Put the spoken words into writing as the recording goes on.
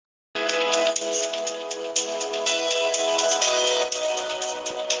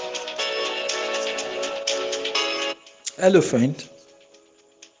Hello, friend.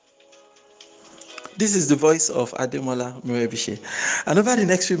 This is the voice of Ademola Murebishe. And over the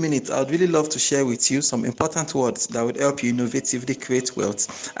next few minutes, I would really love to share with you some important words that would help you innovatively create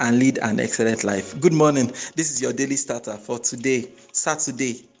wealth and lead an excellent life. Good morning. This is your daily starter for today,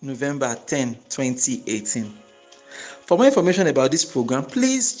 Saturday, November 10, 2018. For more information about this program,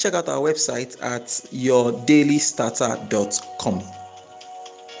 please check out our website at yourdailystarter.com.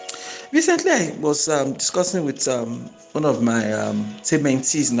 Recently, I was discussing with one of my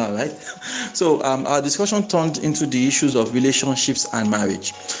mentees now, right? So our discussion turned into the issues of relationships and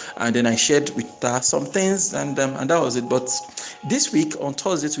marriage, and then I shared with her some things, and that was it. But this week, on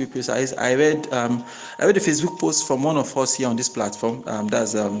Thursday to be precise, I read a Facebook post from one of us here on this platform.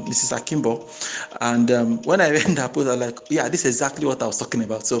 That's Mrs. Akimbo, and when I read that post, I was like, yeah, this is exactly what I was talking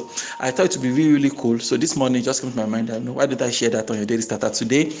about. So I thought it would be really, really cool. So this morning it just came to my mind. I know, why did I share that on your daily starter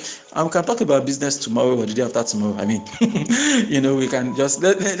today? We can talk about business tomorrow or the day after tomorrow. I mean, we can just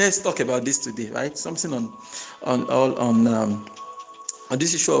let's talk about this today, right? Something on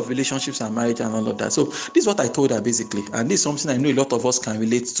this issue of relationships and marriage and all of that. So this is what I told her basically, and this is something I know a lot of us can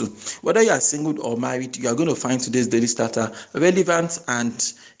relate to. Whether you are single or married, you are going to find today's daily starter relevant and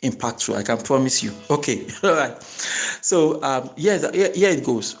impactful. I can promise you. Okay, all right. So here it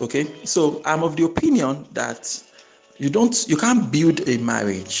goes. Okay, so I'm of the opinion that you can't build a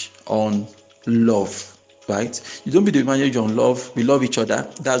marriage on love, right? You don't build a marriage on love. We love each other.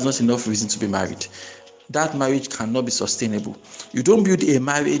 That's not enough reason to be married. That marriage cannot be sustainable. You don't build a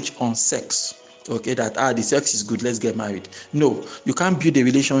marriage on sex. Okay, that the sex is good, let's get married. No, you can't build a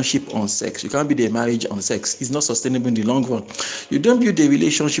relationship on sex. You can't build a marriage on sex. It's not sustainable in the long run. You don't build a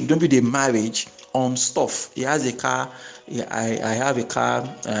relationship, don't build a marriage on stuff. He has a car, I have a car,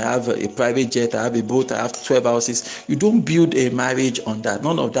 I have a private jet, I have a boat, I have 12 houses. You don't build a marriage on that.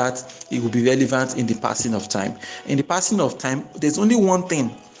 None of that, it will be relevant in the passing of time. In the passing of time, there's only one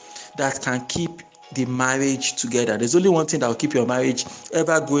thing that can keep the marriage together. There's only one thing that will keep your marriage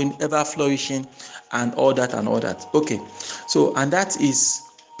ever going, ever flourishing, and all that and all that. Okay, so and that is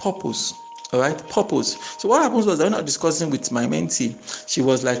purpose. All right, purpose. So what happens was, I was not discussing with my mentee. She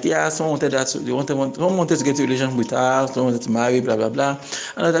was like, yeah, someone wanted that. Someone wanted to get a relationship with her. Someone wanted to marry, blah blah blah.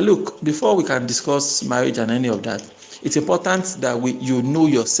 And I was like, look, before we can discuss marriage and any of that, it's important that you know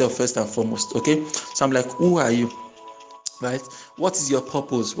yourself first and foremost. Okay, so I'm like, who are you? Right? What is your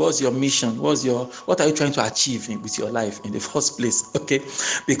purpose? What's your mission? What are you trying to achieve with your life in the first place? Okay,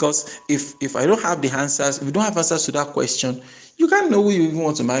 because if I don't have the answers, if you don't have answers to that question, you can't know who you even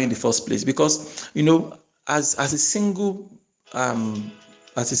want to marry in the first place. Because as a single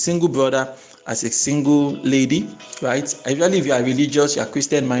brother, as a single lady, right? Especially if you are religious, you are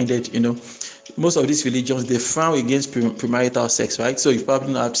Christian minded, most of these religions, they frown against premarital sex, right? So you've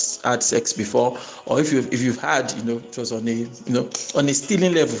probably not had sex before, or if you've had, it was on a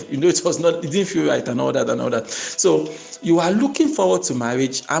stealing level, it didn't feel right and all that. So you are looking forward to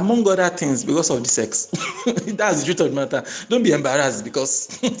marriage among other things because of the sex. That's the truth of the matter. Don't be embarrassed because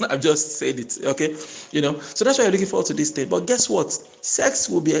I've just said it, okay? So that's why you're looking forward to this thing. But guess what? Sex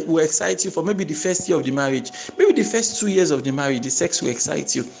will excite you for maybe the first year of the marriage, maybe the first 2 years of the marriage. The sex will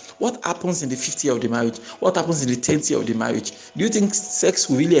excite you. What happens in the 5th year of the marriage? What happens in the 10th year of the marriage? Do you think sex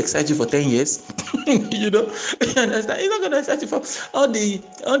will really excite you for 10 years? It's not going to excite you for all the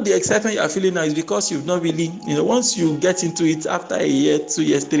excitement you are feeling now is because you've not really, once you get into it after a year, 2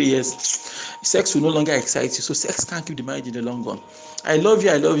 years, 3 years, sex will no longer excite you. So sex can't keep the marriage in the long run. I love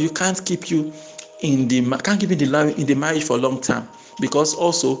you can't keep you in the marriage for a long time, because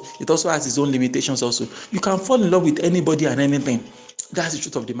also it also has its own limitations. Also, you can fall in love with anybody and anything. That's the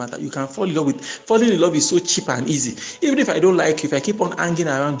truth of the matter. You can falling in love is so cheap and easy. Even if I don't like you, if I keep on hanging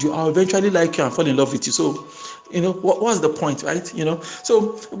around you, I'll eventually like you and fall in love with you. So what's the point, right?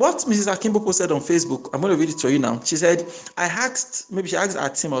 So what Mrs. Akimbo posted on Facebook, I'm going to read it to you now. She said, she asked her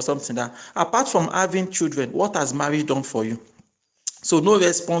team or something, that apart from having children, what has marriage done for you? So no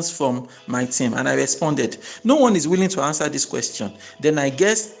response from my team, and I responded, no one is willing to answer this question. Then I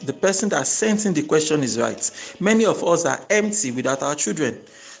guess the person that sent in the question is right. Many of us are empty without our children.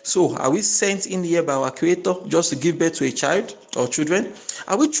 So are we sent in here by our Creator just to give birth to a child or children?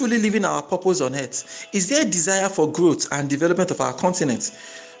 Are we truly living our purpose on earth? Is there a desire for growth and development of our continent?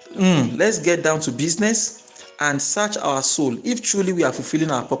 Let's get down to business and search our soul if truly we are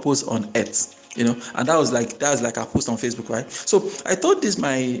fulfilling our purpose on earth. And that was like a post on Facebook, right? So I told this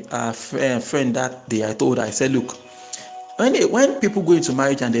my friend that day. I told her, I said, look, when people go into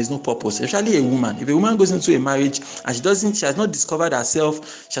marriage and there's no purpose, especially a woman, if a woman goes into a marriage and she has not discovered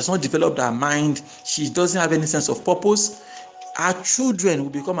herself, she has not developed her mind, she doesn't have any sense of purpose, our children will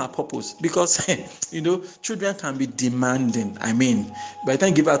become our purpose, because children can be demanding. I mean, by the time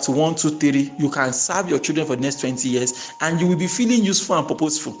you give out to 1, 2, 3, you can serve your children for the next 20 years and you will be feeling useful and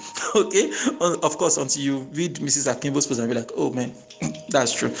purposeful. Okay, of course, until you read Mrs. Akimbo's post and be like, oh man,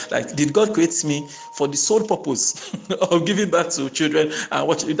 that's true. Like, did God create me for the sole purpose of giving back to children and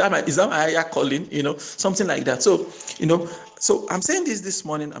watching? Is that my higher calling? Something like that. So I'm saying this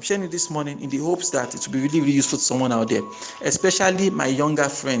morning, I'm sharing it this morning in the hopes that it will be really, really useful to someone out there, especially my younger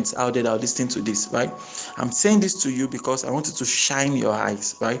friends out there that are listening to this, right? I'm saying this to you because I want you to shine your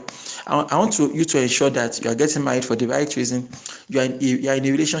eyes, right? I want you to ensure that you are getting married for the right reason, you are in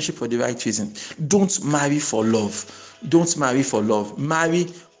a relationship for the right reason. Don't marry for love. Don't marry for love. Marry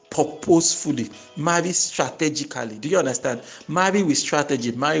purposefully, marry strategically. Do you understand? Marry with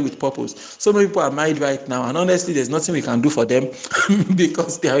strategy, marry with purpose. So many people are married right now, and honestly, there's nothing we can do for them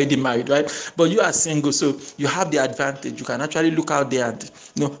because they're already married, right? But you are single, so you have the advantage. You can actually look out there and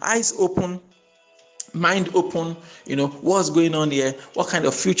eyes open, mind open, what's going on here, what kind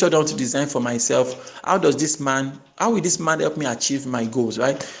of future do I want to design for myself, how will this man help me achieve my goals,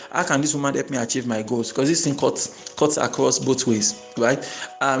 right? How can this woman help me achieve my goals? Because this thing cuts across both ways, right?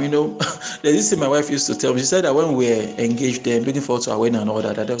 There's this thing my wife used to tell me. She said that when we were engaged and looking forward to our wedding and all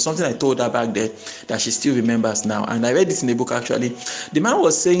that, there was something I told her back then that she still remembers now, and I read this in the book actually. The man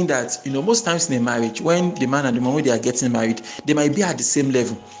was saying that most times in a marriage, when the man and the woman, when they are getting married, they might be at the same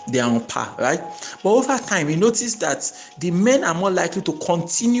level, they are on par, right? But over time, you notice that the men are more likely to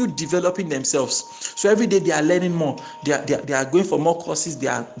continue developing themselves. So every day they are learning more. They are going for more courses. They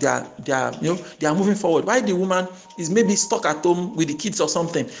are moving forward. While the woman is maybe stuck at home with the kids or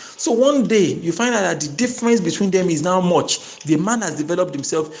something. So one day you find out that the difference between them is now much. The man has developed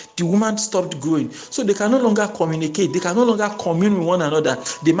himself. The woman stopped growing. So they can no longer communicate. They can no longer commune with one another.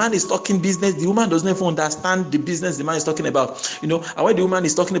 The man is talking business. The woman doesn't even understand the business the man is talking about. And when the woman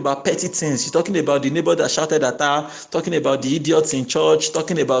is talking about petty things, she's talking about the neighbor that shouted at her, talking about the idiots in church,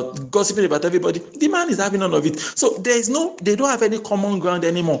 talking about gossiping about everybody. The man is having none of it. So they don't have any common ground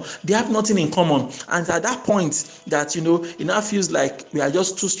anymore. They have nothing in common. And at that point that it now feels like we are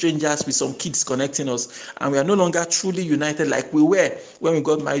just two strangers with some kids connecting us, and we are no longer truly united like we were when we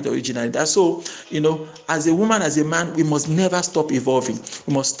got married originally. That's so as a woman, as a man, we must never stop evolving.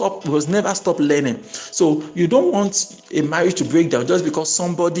 We must never stop learning. So you don't want a marriage to break down just because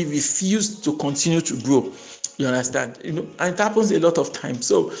somebody refused to continue to grow. You understand? And it happens a lot of times.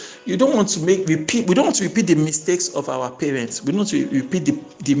 So you don't want to repeat the mistakes of our parents. We don't want to repeat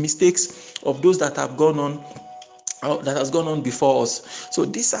the mistakes of those that have gone on before us. So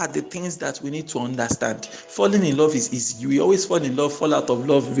these are the things that we need to understand. Falling in love is easy. We always fall in love, fall out of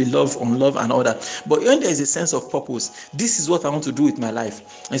love, we love, unlove, and all that. But when there is a sense of purpose, this is what I want to do with my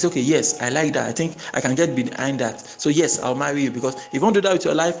life. And it's okay, yes, I like that. I think I can get behind that. So yes, I'll marry you, because if you want to do that with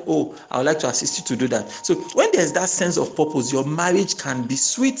your life, I would like to assist you to do that. So when there's that sense of purpose, your marriage can be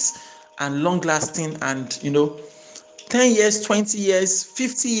sweet and long lasting, and 10 years, 20 years,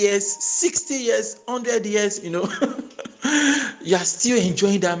 50 years, 60 years, 100 years, you are still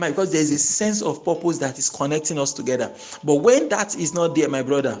enjoying that marriage, because there is a sense of purpose that is connecting us together. But when that is not there, my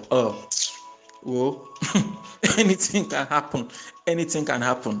brother, anything can happen. Anything can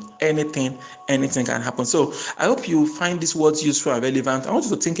happen. Anything can happen. So I hope you find these words useful and relevant. I want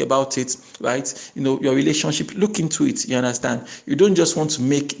you to think about it, right? Your relationship, look into it. You understand? You don't just want to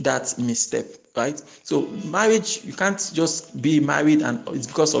make that misstep, right? So marriage, you can't just be married and it's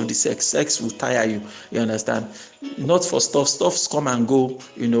because of the sex will tire you. You understand? Not for stuffs come and go,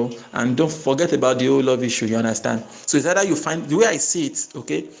 and don't forget about the whole love issue. You understand? So it's either you find, the way I see it,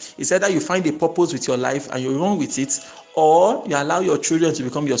 okay, it's either you find a purpose with your life and you run with it, or you allow your children to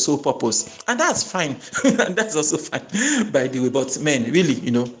become your sole purpose, and that's fine. And that's also fine, by the way. But men, really,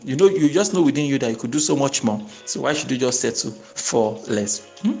 you just know within you that you could do so much more. So why should you just settle for less?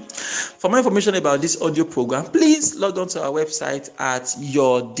 For more information about this audio program, please log on to our website at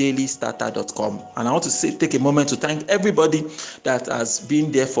yourdailystarter.com. And I want to take a moment to thank everybody that has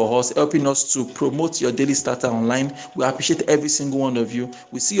been there for us, helping us to promote Your Daily Starter online. We appreciate every single one of you.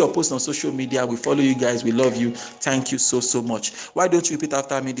 We see your posts on social media. We follow you guys. We love you. Thank you so much. Why don't you repeat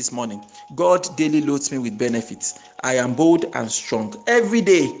after me this morning? God daily loads me with benefits. I am bold and strong. Every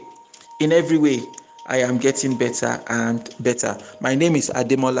day, in every way, I am getting better and better. My name is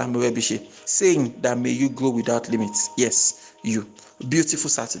Ademola Murebishe, saying that may you grow without limits. Yes, you. Beautiful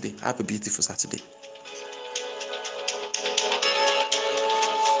Saturday. Have a beautiful Saturday.